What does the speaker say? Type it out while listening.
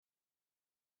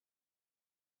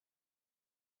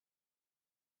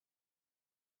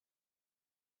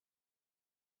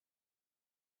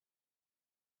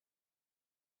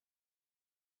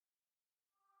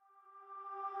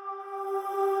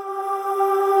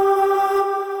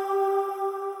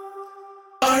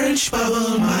Orange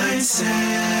Bubble Mindset.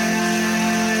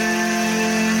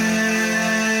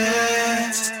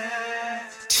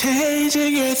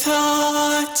 Changing your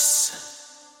thoughts,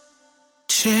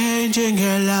 changing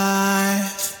your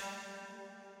life.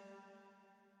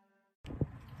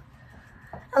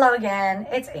 Hello again,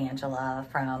 it's Angela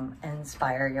from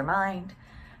Inspire Your Mind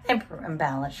and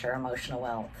Balance Your Emotional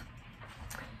Wealth.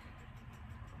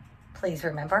 Please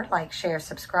remember, like, share,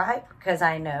 subscribe, because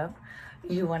I know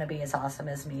you want to be as awesome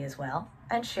as me as well,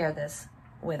 and share this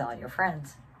with all your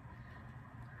friends.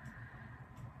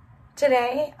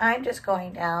 Today, I'm just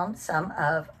going down some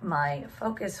of my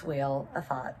focus wheel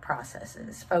thought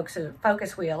processes.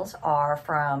 Focus wheels are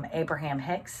from Abraham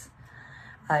Hicks.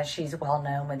 She's well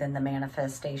known within the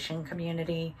manifestation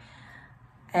community.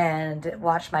 And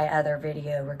watch my other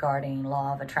video regarding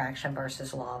law of attraction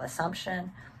versus law of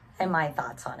assumption and my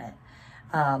thoughts on it.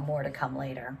 More to come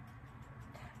later.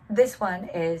 This one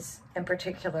is in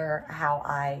particular how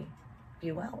I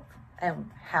view wealth and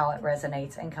how it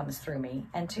resonates and comes through me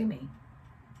and to me.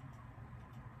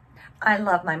 I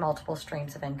love my multiple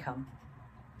streams of income.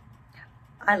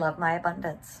 I love my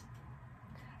abundance.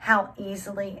 How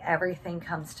easily everything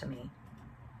comes to me.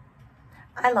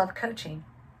 I love coaching.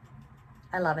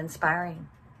 I love inspiring.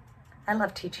 I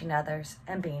love teaching others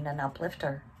and being an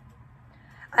uplifter.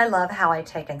 I love how I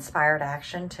take inspired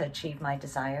action to achieve my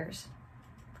desires.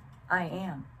 I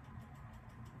am.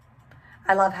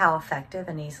 I love how effective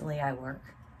and easily I work.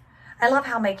 I love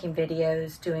how making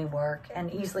videos, doing work, and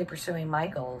easily pursuing my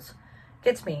goals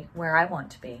gets me where I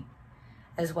want to be,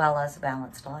 as well as a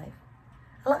balanced life.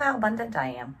 I love how abundant I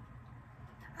am.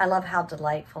 I love how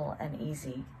delightful and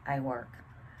easy I work.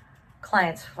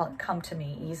 Clients come to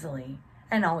me easily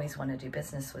and always want to do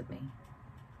business with me.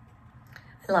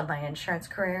 I love my insurance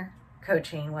career,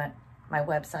 coaching, my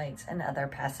websites, and other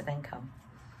passive income.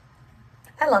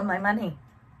 I love my money.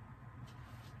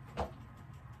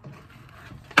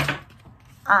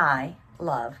 I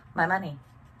love my money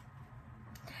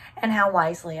and how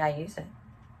wisely I use it.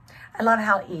 I love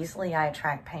how easily I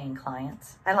attract paying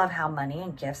clients. I love how money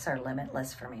and gifts are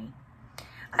limitless for me.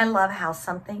 I love how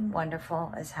something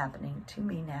wonderful is happening to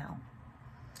me now.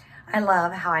 I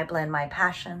love how I blend my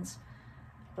passions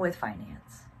with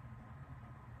finance.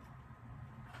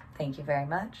 Thank you very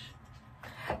much.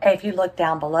 If you look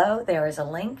down below, there is a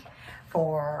link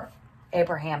for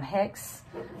Abraham Hicks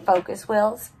focus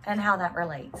wheels and how that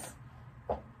relates.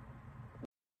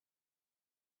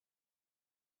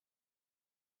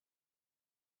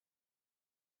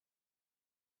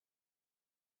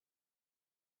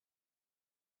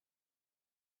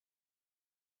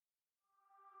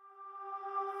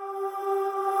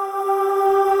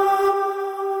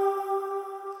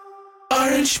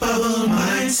 Orange Bubble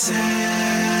Mindset.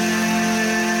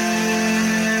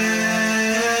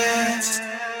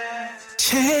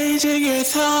 Changing your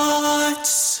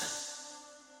thoughts,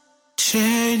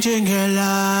 changing your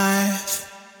life.